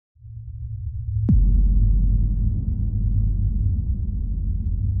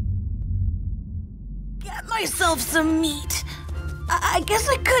myself some meat. I guess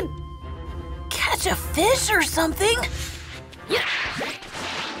I could catch a fish or something. Yeah.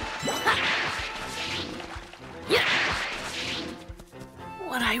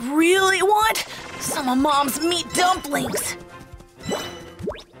 What I really want? Some of Mom's meat dumplings.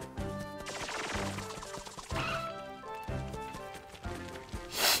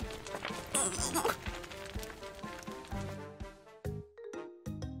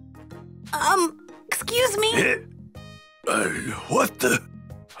 Excuse me? What the?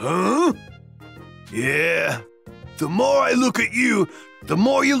 Huh? Yeah. The more I look at you, the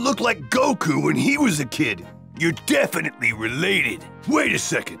more you look like Goku when he was a kid. You're definitely related. Wait a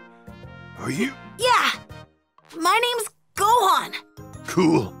second. Are you? Yeah. My name's Gohan.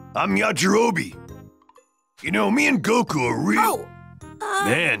 Cool. I'm Yajirobe. You know, me and Goku are real. Oh.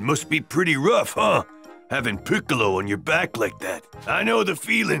 Man, must be pretty rough, huh? Having Piccolo on your back like that. I know the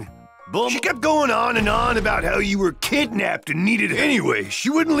feeling. She kept going on and on about how you were kidnapped and needed anyway. She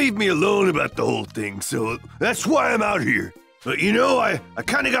wouldn't leave me alone about the whole thing, so that's why I'm out here. But you know, I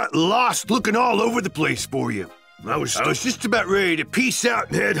kind of got lost looking all over the place for you. I was just about ready to peace out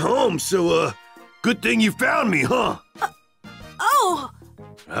and head home, so good thing you found me, huh? Oh!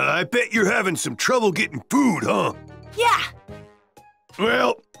 I bet you're having some trouble getting food, huh? Yeah.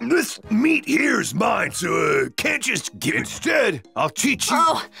 Well, this meat here's mine, so can't just give it. Instead, I'll teach you.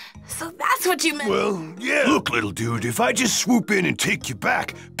 Oh, so that's what you meant. Well, yeah. Look, little dude, if I just swoop in and take you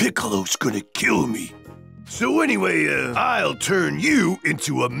back, Piccolo's gonna kill me. So anyway, I'll turn you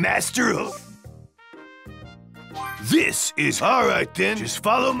into a master of... This is... All right, then. Just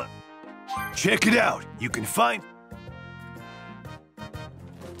follow my... Check it out. You can find...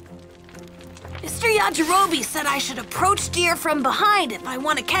 Mr. Yajirobe said I should approach deer from behind if I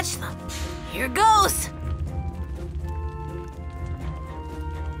want to catch them. Here goes.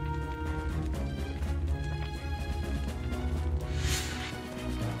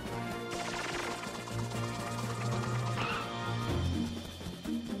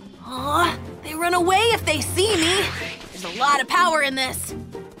 Aw, they run away if they see me. There's a lot of power in this.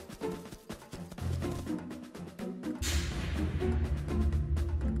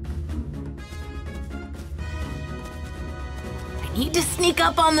 I need to sneak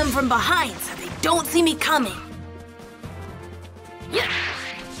up on them from behind so they don't see me coming. Yeah.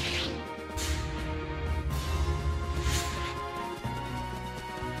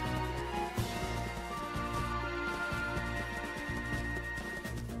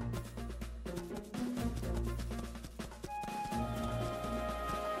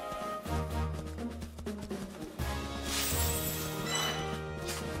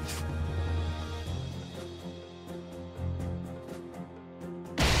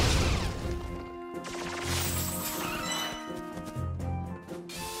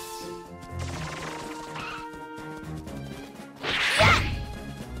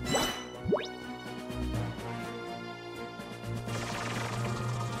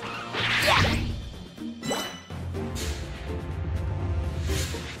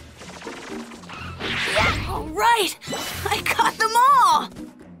 All right, I got them all.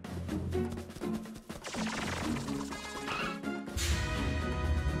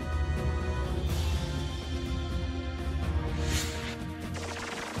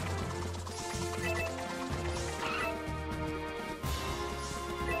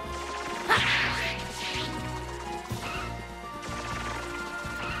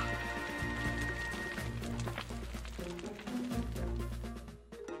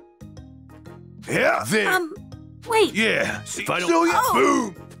 Yeah, there. Wait. Yeah, see, If I don't- so you... Oh.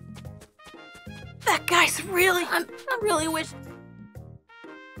 Boom! That guy's really... I really wish...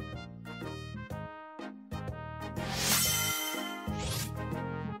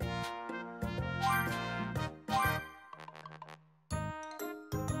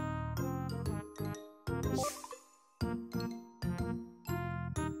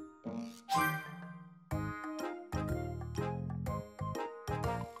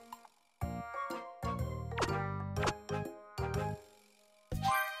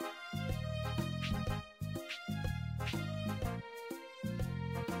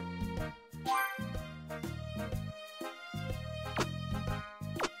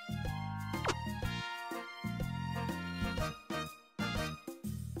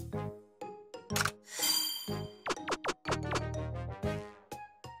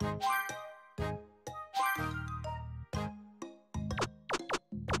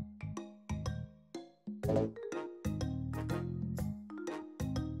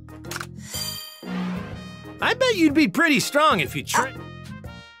 I bet you'd be pretty strong if you tried.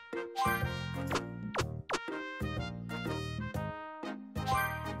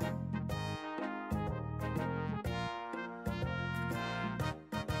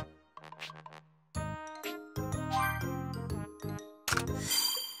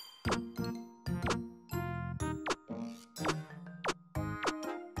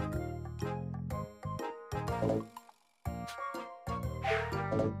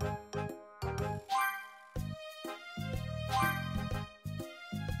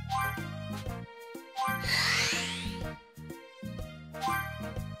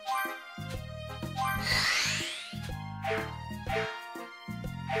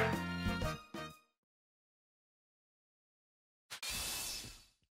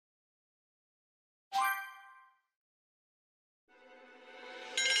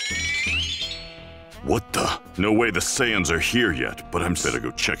 What the? No way the Saiyans are here yet, but I'm better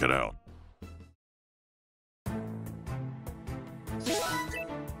go check it out.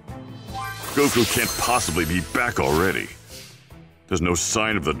 Goku can't possibly be back already. There's no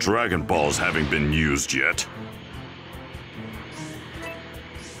sign of the Dragon Balls having been used yet.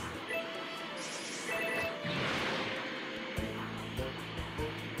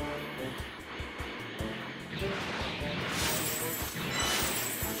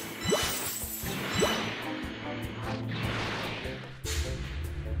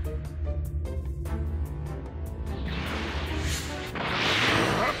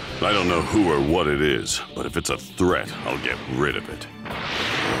 I don't know who or what it is, but if it's a threat, I'll get rid of it.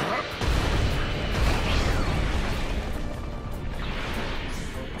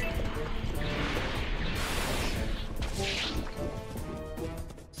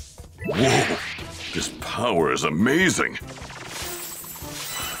 Whoa! This power is amazing!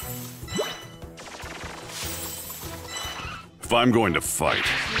 If I'm going to fight,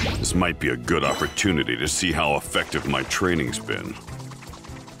 this might be a good opportunity to see how effective my training's been.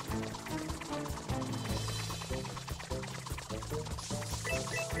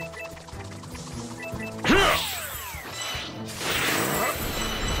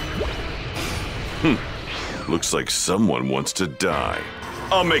 Looks like someone wants to die.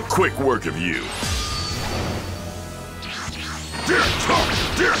 I'll make quick work of you.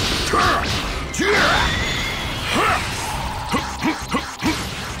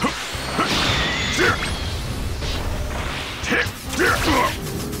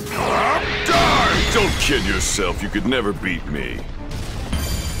 Don't kid yourself, you could never beat me.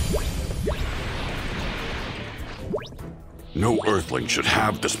 No Earthling should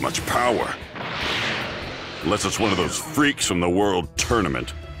have this much power. Unless it's one of those freaks from the World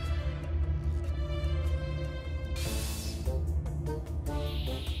Tournament.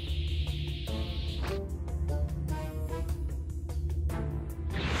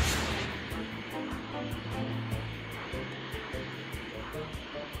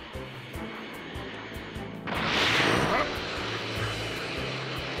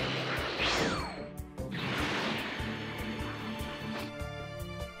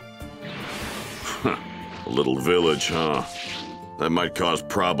 Little village, huh? That might cause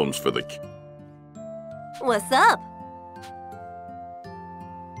problems for the... What's up?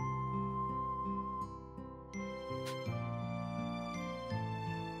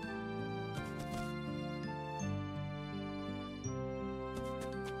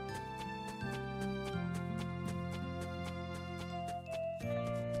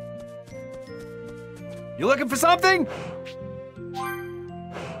 You looking for something?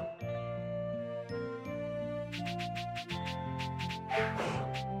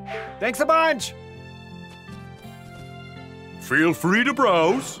 Thanks a bunch! Feel free to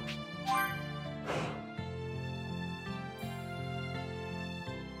browse.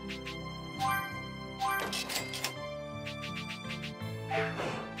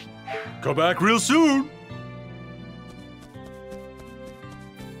 Come back real soon.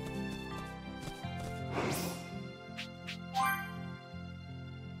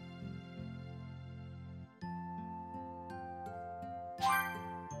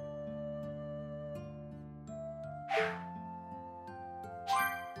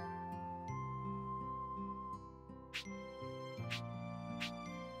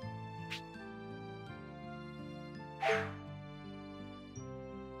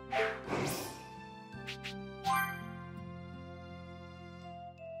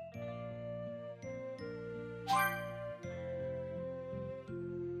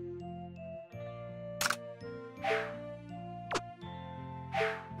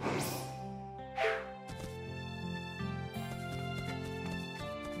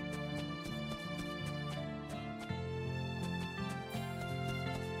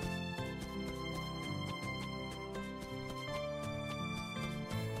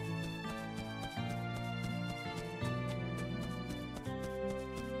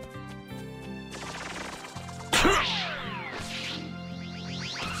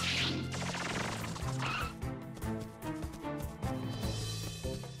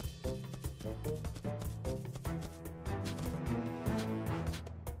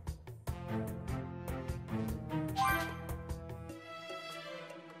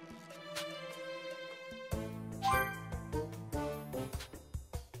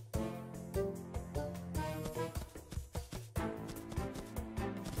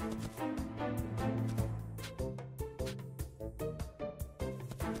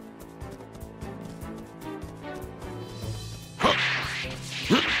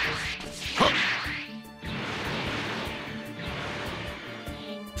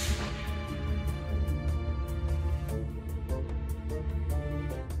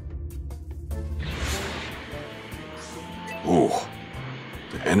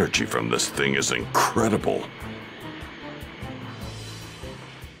 energy from this thing is incredible.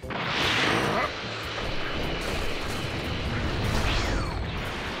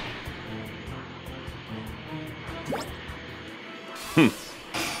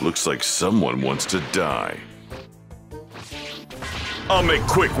 Looks like someone wants to die. I'll make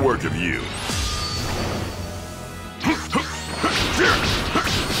quick work of you.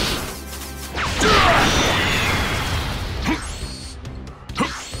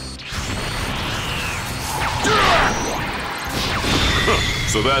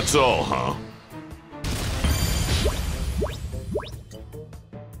 So that's all, huh?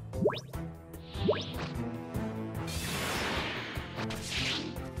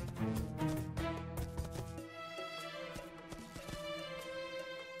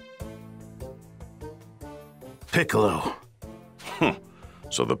 Piccolo.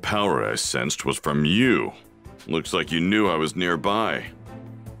 So the power I sensed was from you. Looks like you knew I was nearby.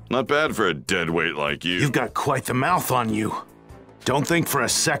 Not bad for a deadweight like you. You've got quite the mouth on you. Don't think for a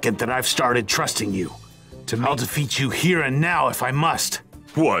second that I've started trusting you. I'll defeat you here and now if I must.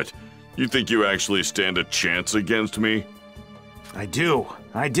 What? You think you actually stand a chance against me? I do.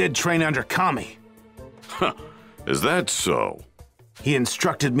 I did train under Kami. Is that so? He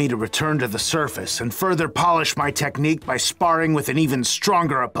instructed me to return to the surface and further polish my technique by sparring with an even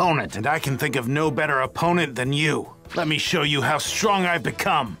stronger opponent. And I can think of no better opponent than you. Let me show you how strong I've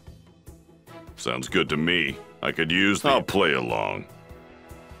become. Sounds good to me. I could use the... I'll play along.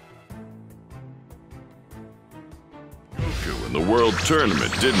 Goku in the World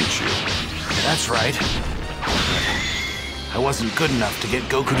Tournament, didn't you? That's right. I wasn't good enough to get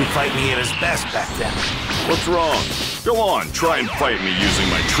Goku to fight me at his best back then. What's wrong? Go on, try and fight me using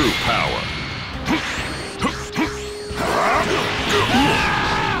my true power.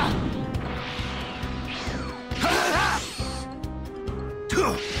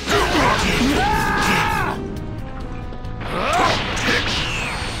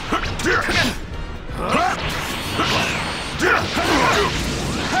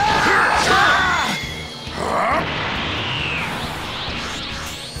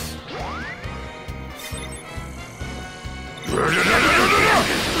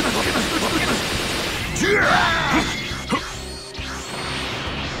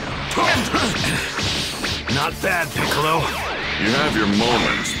 Not bad, Piccolo. You have your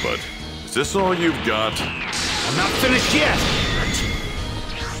moments, but is this all you've got? I'm not finished yet.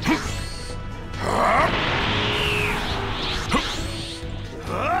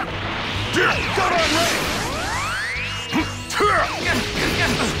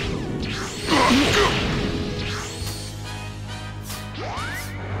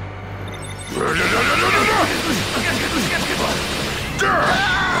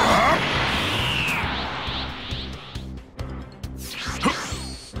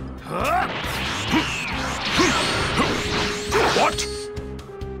 What?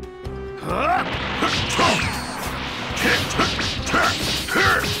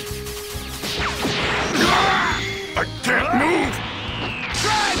 I can't move!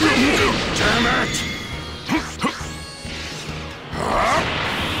 Damn it!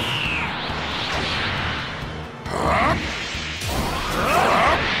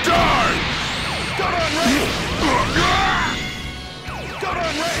 Die! Got on Ray! Got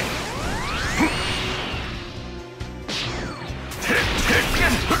on Ray!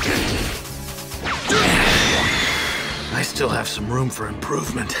 I still have some room for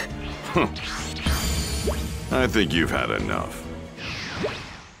improvement. I think you've had enough.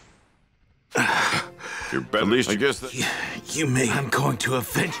 You're better. At least I guess that... You may... I'm going to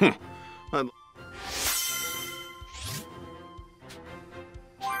avenge...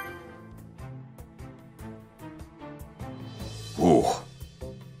 Ooh,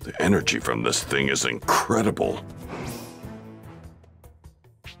 the energy from this thing is incredible.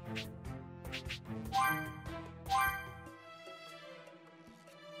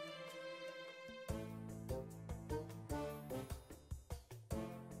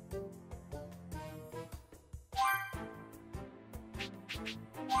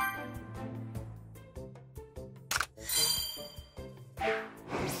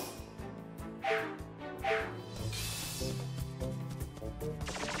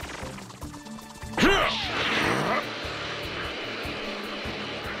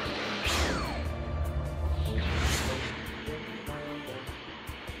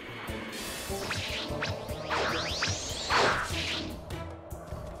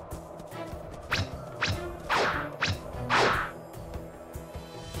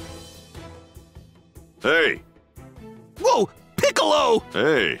 Hey! Whoa! Piccolo!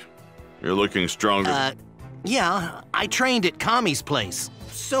 Hey, you're looking stronger. Yeah, I trained at Kami's place.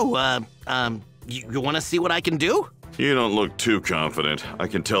 So, you want to see what I can do? You don't look too confident. I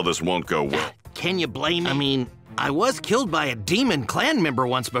can tell this won't go well. Can you blame me? I mean, I was killed by a demon clan member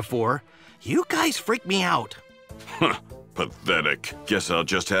once before. You guys freak me out. Huh, pathetic. Guess I'll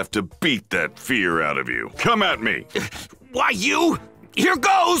just have to beat that fear out of you. Come at me! Why, you? Here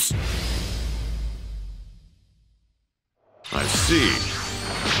goes! I see.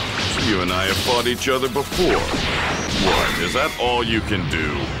 So you and I have fought each other before. What, is that all you can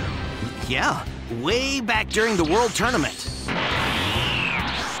do? Yeah, way back during the World Tournament.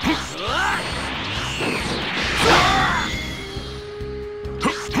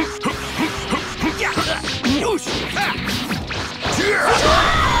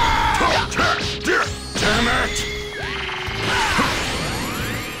 Damn it!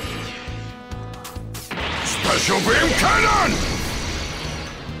 Special beam cannon!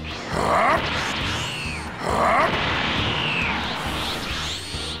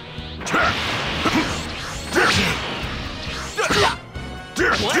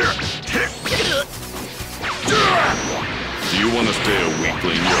 Do you want to stay a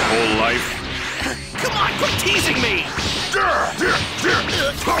weakling your whole life? Come on, quit teasing me!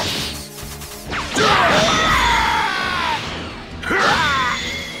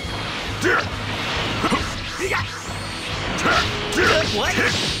 What?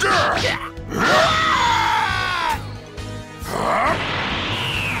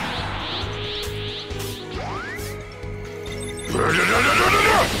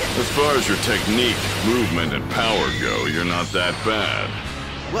 As far as your technique, movement, and power go, you're not that bad.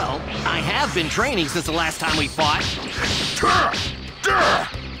 Well, I have been training since the last time we fought.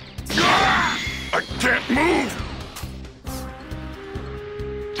 I can't move!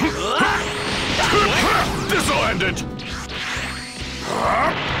 This'll end it!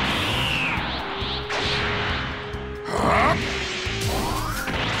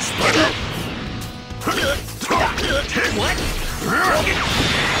 What?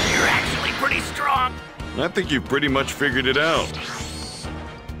 You're actually pretty strong. I think you've pretty much figured it out.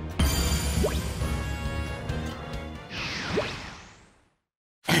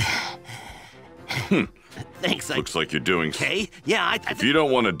 Thanks, Looks like you're doing... Okay, yeah, If you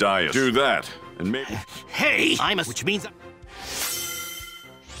don't want to die, do that. And maybe... Hey! Which means...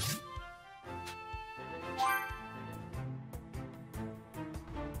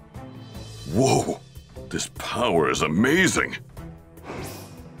 Whoa! This power is amazing!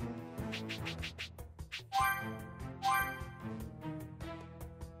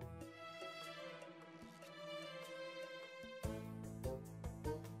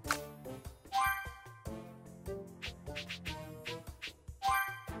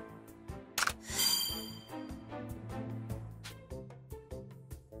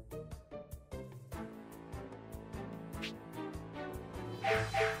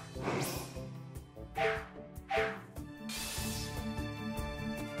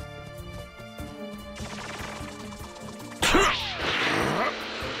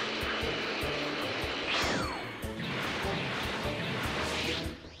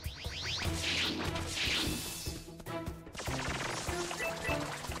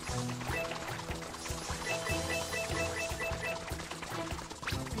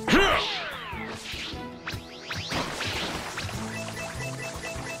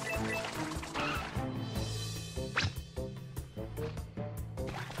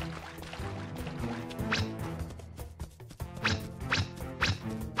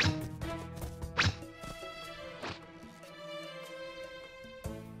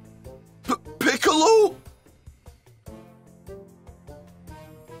 Piccolo?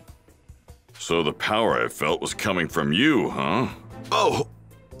 So the power I felt was coming from you, huh? Oh,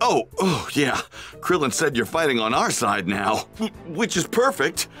 yeah. Krillin said you're fighting on our side now, which is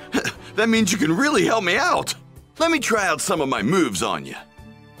perfect. That means you can really help me out. Let me try out some of my moves on you.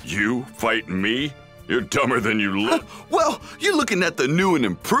 You fighting me? You're dumber than you look. Well, you're looking at the new and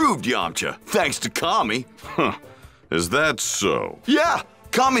improved Yamcha, thanks to Kami. Huh. Is that so? Yeah,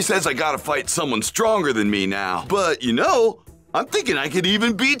 Kami says I gotta fight someone stronger than me now. But, you know, I'm thinking I could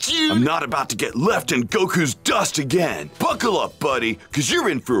even beat you. I'm not about to get left in Goku's dust again. Buckle up, buddy, because you're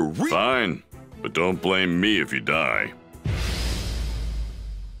in for a Fine, but don't blame me if you die.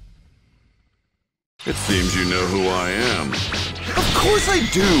 It seems you know who I am. Of course I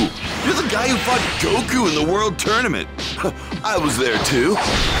do. You're the guy who fought Goku in the World Tournament. I was there too.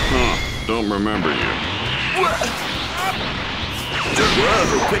 Huh, don't remember you.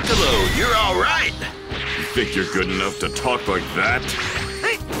 Whoa, Piccolo, you're all right. You think you're good enough to talk like that?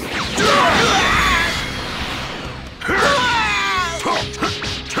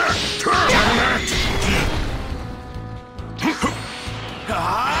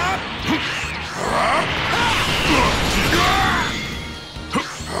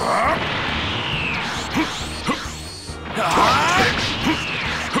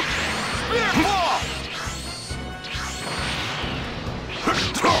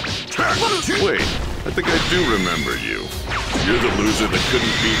 Wait, I think I do remember you. You're the loser that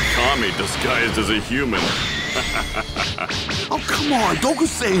couldn't beat Kami disguised as a human. Oh, come on, don't go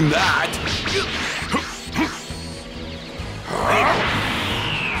saying that!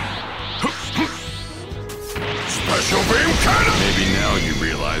 Special beam cannon! Maybe now you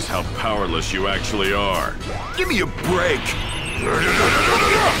realize how powerless you actually are. Give me a break!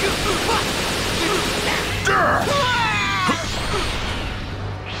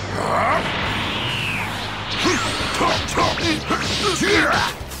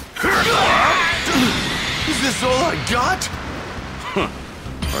 Is this all I got?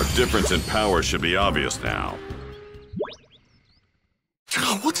 Our difference in power should be obvious now.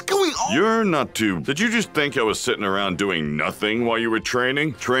 What's going on? You're not too... Did you just think I was sitting around doing nothing while you were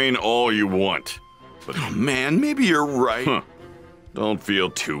training? Train all you want. But Oh, man, maybe you're right. Don't feel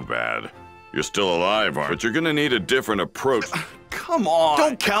too bad. You're still alive, aren't you? But you're gonna need a different approach. Come on.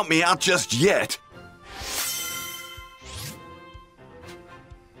 Don't count me out just yet.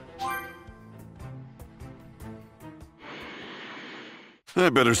 I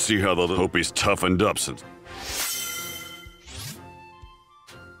better see how the hope he's toughened up since...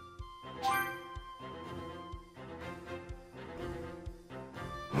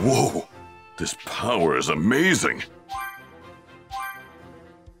 Whoa! This power is amazing!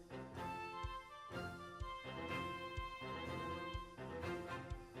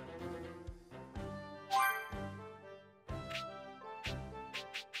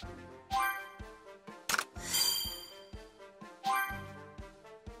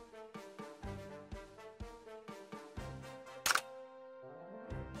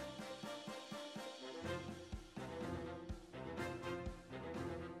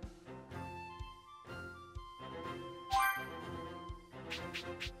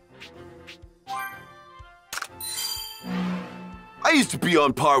 I used to be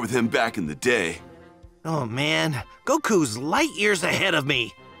on par with him back in the day. Oh, man. Goku's light years ahead of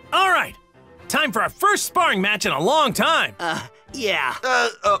me. All right. Time for our first sparring match in a long time. Yeah.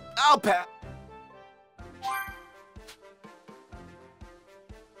 I'll pass.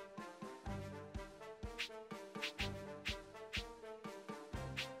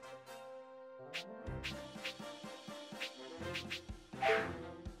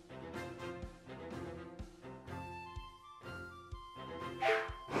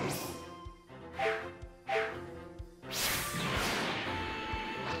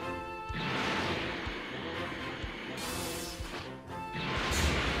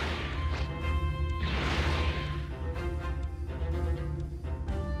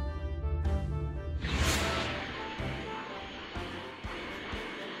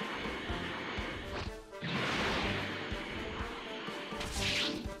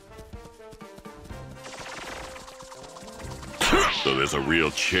 So there's a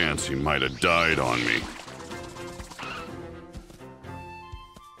real chance he might have died on me.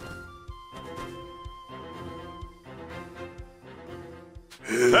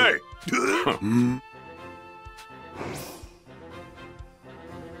 Hey!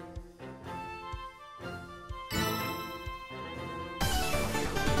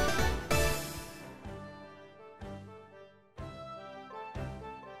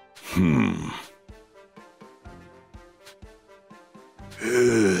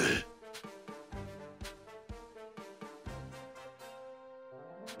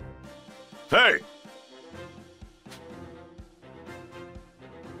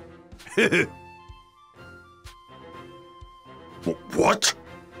 Hey! What?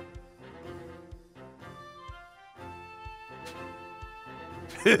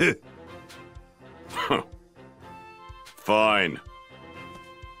 Fine.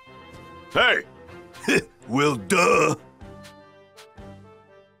 Hey! Well, duh.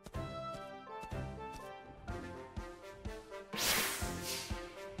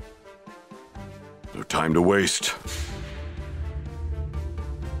 No time to waste.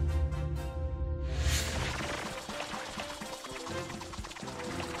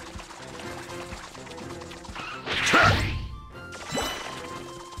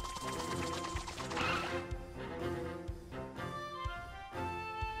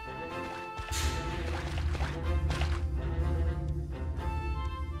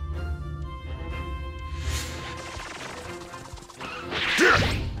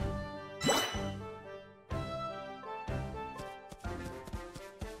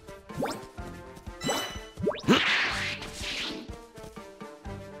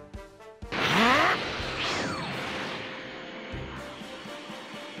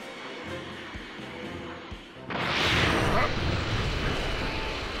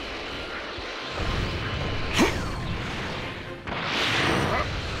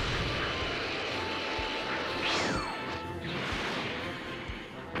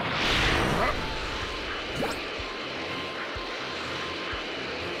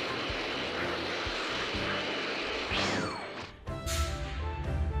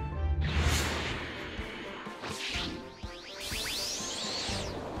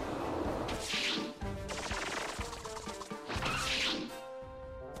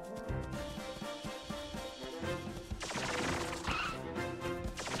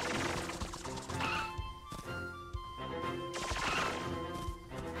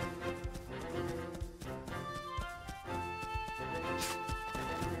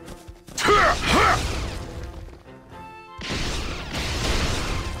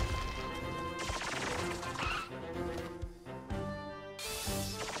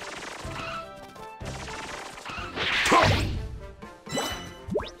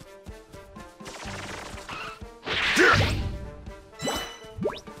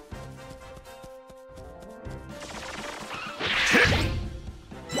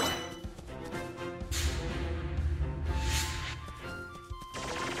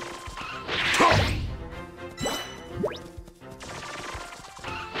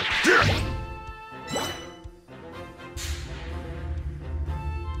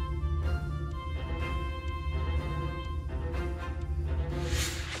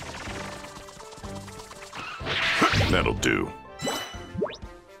 do.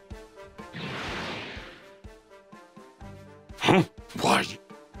 Huh? Why?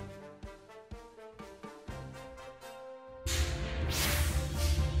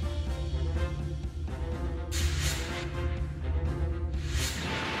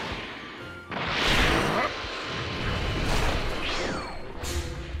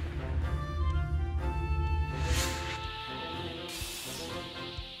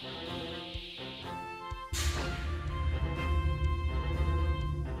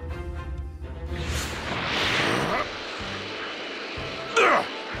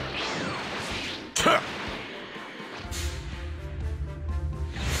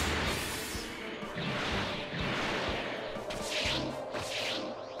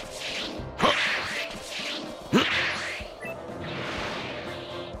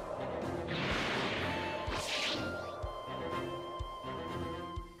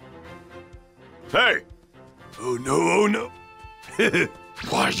 Hey! Oh no, oh no.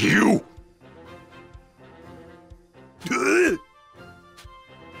 Why you?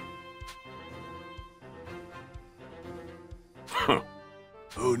 Huh.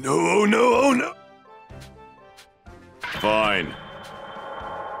 Oh no, oh no, oh no. Fine.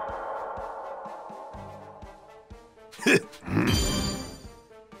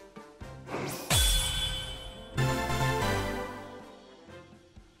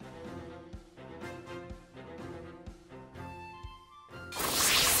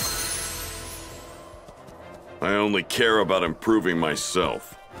 I only care about improving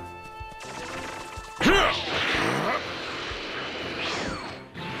myself.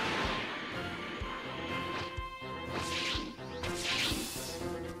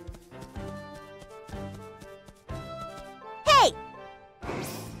 Hey!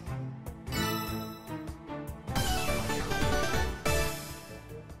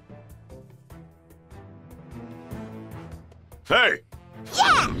 Hey!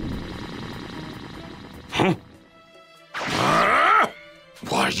 Yeah! Huh?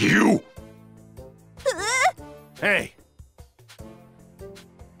 Why you? Hey,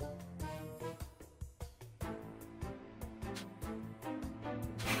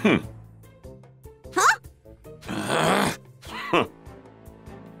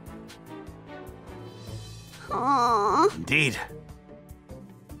 Aww. Indeed.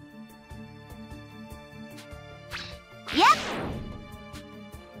 Yep.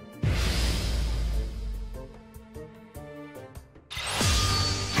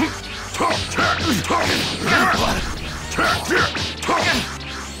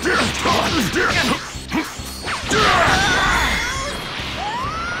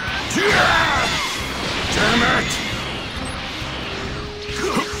 Damn it!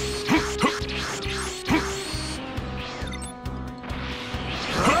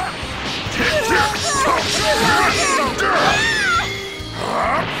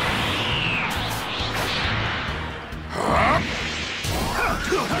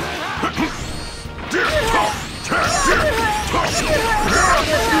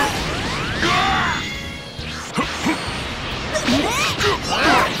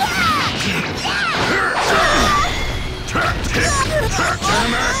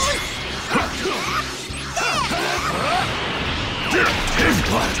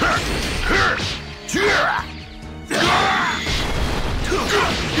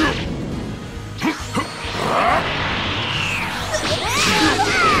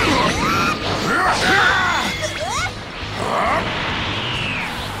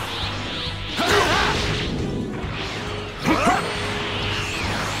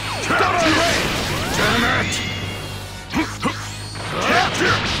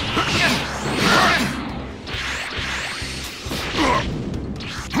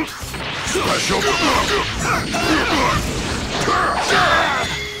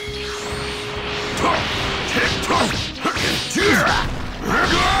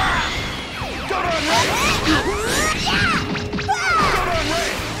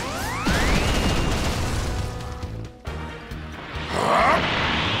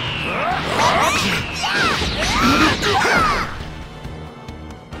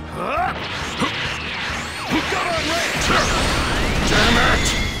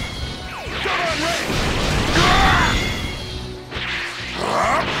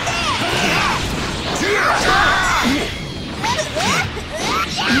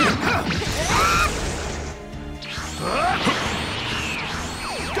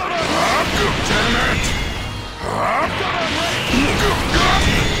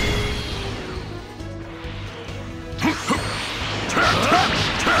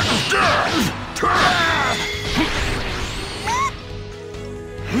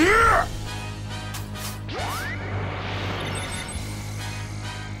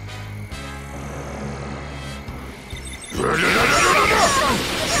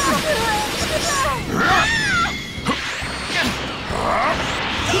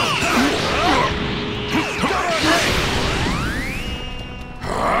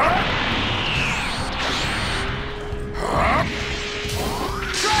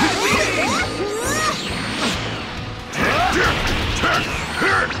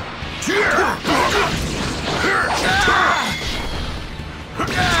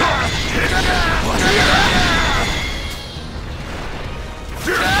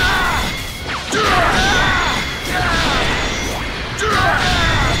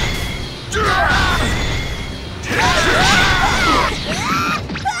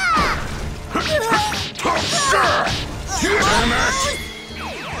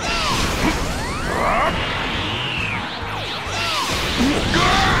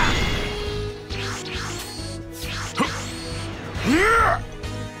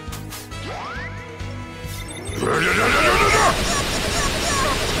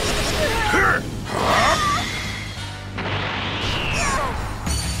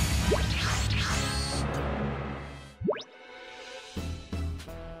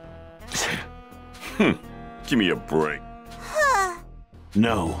 Give me a break.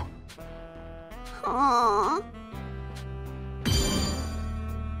 No. Aw.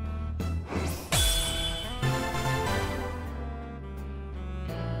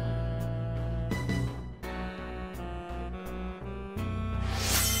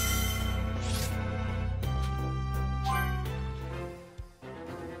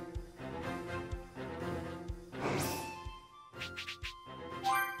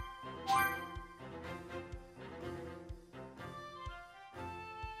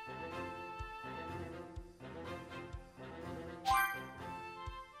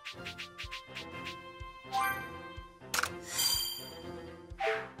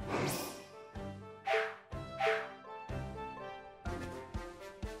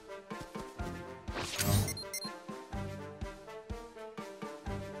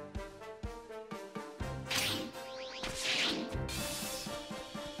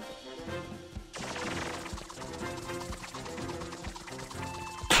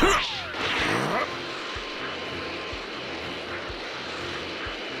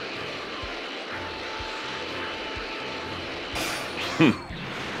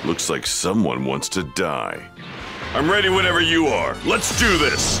 Looks like someone wants to die. I'm ready whenever you are. Let's do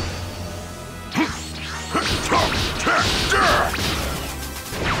this!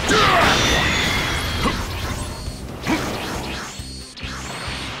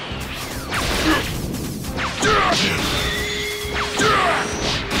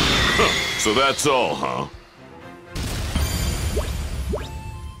 So that's all, huh?